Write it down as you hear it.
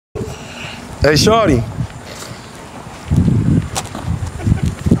Hey, shorty.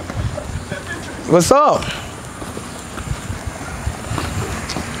 What's up?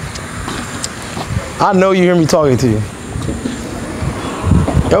 I know you hear me talking to you.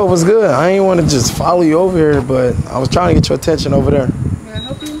 Yo, what's good? I ain't want to just follow you over here, but I was trying to get your attention over there. Can I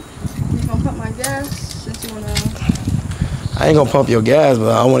help you? You gonna pump my gas since you wanna? I ain't gonna pump your gas, but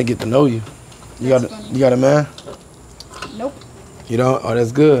I want to get to know you. You got a man? Nope. You don't? Oh,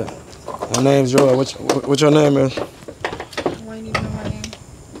 that's good. My name's Joy. What's your name is? Why you need to know my name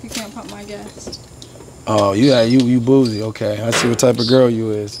if you can't pump my gas? Oh, you boozy. Okay, I see what type of girl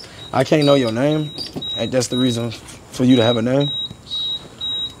you is. I can't know your name. And that's the reason for you to have a name.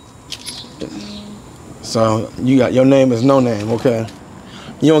 So your name is no name. Okay.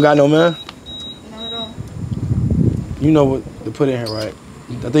 You don't got no man? Not at all. You know what to put in here, right?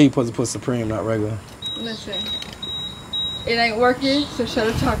 I think you're supposed to put Supreme, not regular. Listen, it ain't working, so shut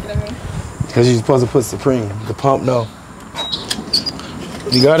up talking to me. Because you're supposed to put Supreme. The pump, no.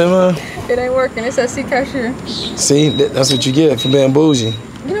 You got it, man? It ain't working. It says see cashier. See, that's what you get for being bougie.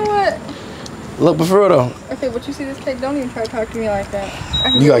 You know what? Look, but for real though. Okay, but you see this cake? Don't even try to talk to me like that.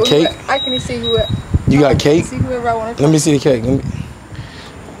 You got cake? I can see who it. You got cake? See whoever I want to. Let me see the cake. You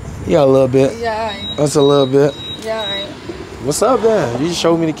got a little bit. Yeah, I ain't. That's a little bit. Yeah, I ain't. What's up, then? You just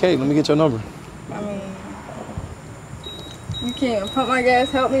showed me the cake. Let me get your number. I mean, you can't pump my gas,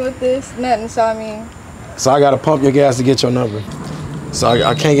 help me with this, nothing. So I mean. So I gotta pump your gas to get your number. So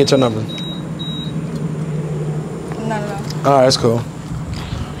I can't get your number. No. All right, that's cool.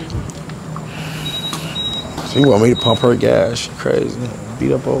 So you want me to pump her gas? She crazy.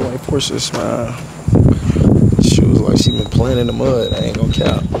 Beat up old white horses, smile. She was like she been playing in the mud. I ain't gonna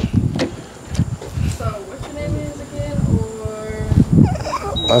count. So what your name is again,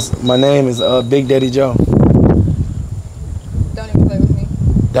 or? My name is Big Daddy Joe. Don't even play with me.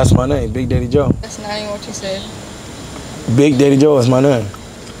 That's my name, Big Daddy Joe. That's not even what you said. Big Daddy Joe is my name.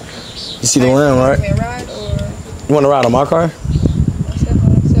 You see the lamb, right? You want me to ride, or? You want to ride on my car?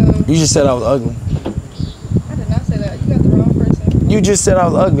 So You just said I was ugly. I did not say that. You got the wrong person. You just said I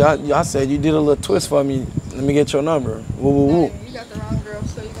was ugly. I said you did a little twist for me. Let me get your number. Woo, woo, woo. You got the wrong girl,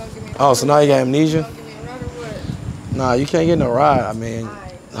 so you gonna give me. Oh, so now you got amnesia? You gonna give me a ride or what? Nah, you can't get no ride. I mean,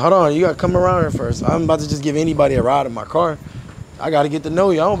 hold on. You got to come around here first. I'm about to just give anybody a ride in my car. I got to get to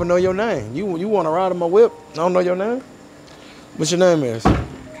know you. I don't even know your name. You want to ride in my whip? I don't know your name? What's your name is?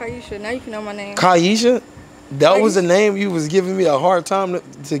 Kaisha. Now you can know my name. Kaisha? That was the name you was giving me a hard time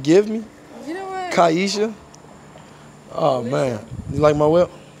to give me? You know what? Kaisha? Oh, man. You like my whip?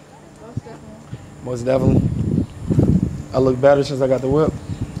 Most definitely. Most definitely. I look better since I got the whip.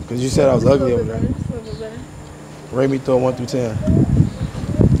 Because you said I was ugly over there. Just a little bit better. Rate me through a 1 through 10.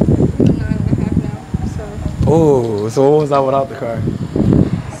 9.5 now. So. Oh, so what was I without the car?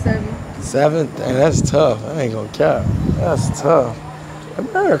 7. 7? Dang, that's tough. I ain't gonna cap. That's tough. Come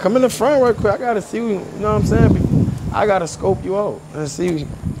here, come in the front right quick. I gotta see, you know what I'm saying? I gotta scope you out and see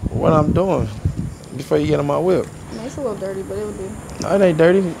what I'm doing before you get on my whip. I mean, it's a little dirty, but it'll do. No, it ain't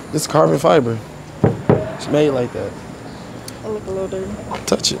dirty. It's carbon fiber. It's made like that. It'll look a little dirty.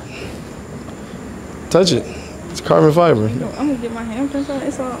 Touch it. Touch it. It's carbon fiber. I'm gonna get my handprints on it.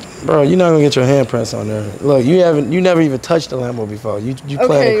 It's all. Bro, you're not gonna get your handprints on there. Look, you never even touched the Lambo before. You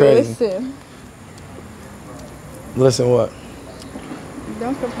playing crazy. Listen. Listen what?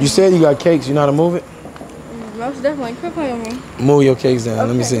 Don't complain. You said you got cakes. You know how to move it? Most definitely. Quit playing with me. Move your cakes down.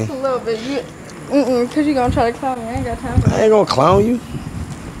 Let me see. Just a little bit. Because you're going to try to clown me. I ain't got time for that. I ain't gonna clown you.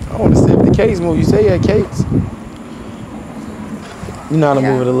 I want to see if the cakes move. You say you had cakes. You know how to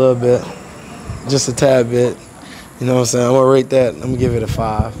move it a little bit. Just a tad bit. You know what I'm saying? I'm gonna rate that. I'm gonna give it a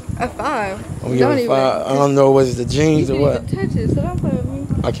 5. A 5? I'm gonna give it a 5. I don't know, was it the jeans or what? You can't even touch it, so don't play with me.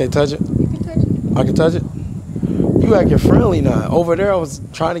 I can't touch it? You can touch it. I can touch it? You acting friendly now. Over there, I was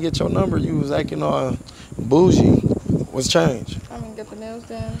trying to get your number. You was acting all bougie. What's changed? I mean, get the nails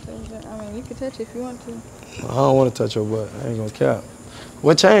done. I mean, you can touch it if you want to. I don't want to touch your butt. I ain't gonna cap.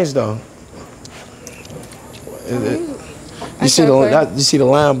 What changed though? You see the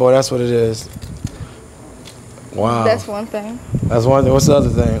Lambo? That's what it is. Wow. That's one thing. That's one thing. What's the other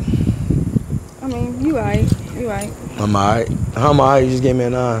thing? I mean, you right. You right. I'm alright. How am I alright? You just gave me a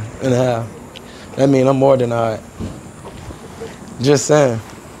 9.5. That means I'm more than alright. Just saying.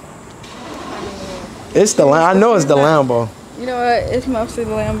 It's the I know it's the Lambo. You know what? It's mostly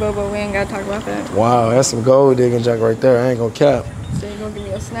the Lambo, but we ain't gotta talk about that. Wow, that's some gold digging jack right there. I ain't gonna cap. So you gonna give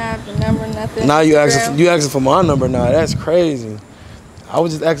me a snap, a number, nothing? Now you asking for my number now. That's crazy. I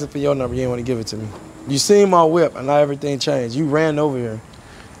was just asking for your number. You didn't want to give it to me. You seen my whip and now everything changed. You ran over here.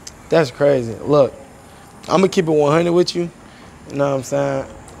 That's crazy. Look, I'm gonna keep it 100 with you. You know what I'm saying?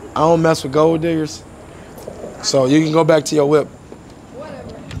 I don't mess with gold diggers. So you can go back to your whip.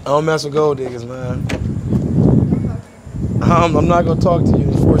 Whatever. I don't mess with gold diggers, man. I'm not gonna talk to you.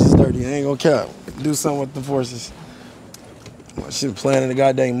 The force is dirty. I ain't gonna cap. Do something with the forces. She playing in the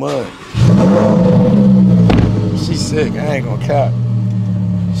goddamn mud. She's sick. I ain't gonna cap.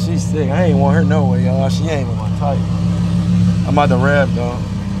 She's sick. I ain't want her no way, y'all. She ain't even my type. I'm about to rap, though.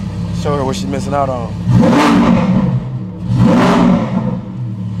 Show her what she's missing out on.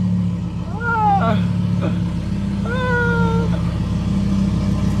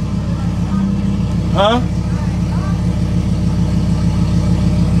 Huh?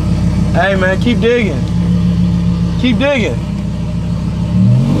 Hey, man, keep digging. Keep digging.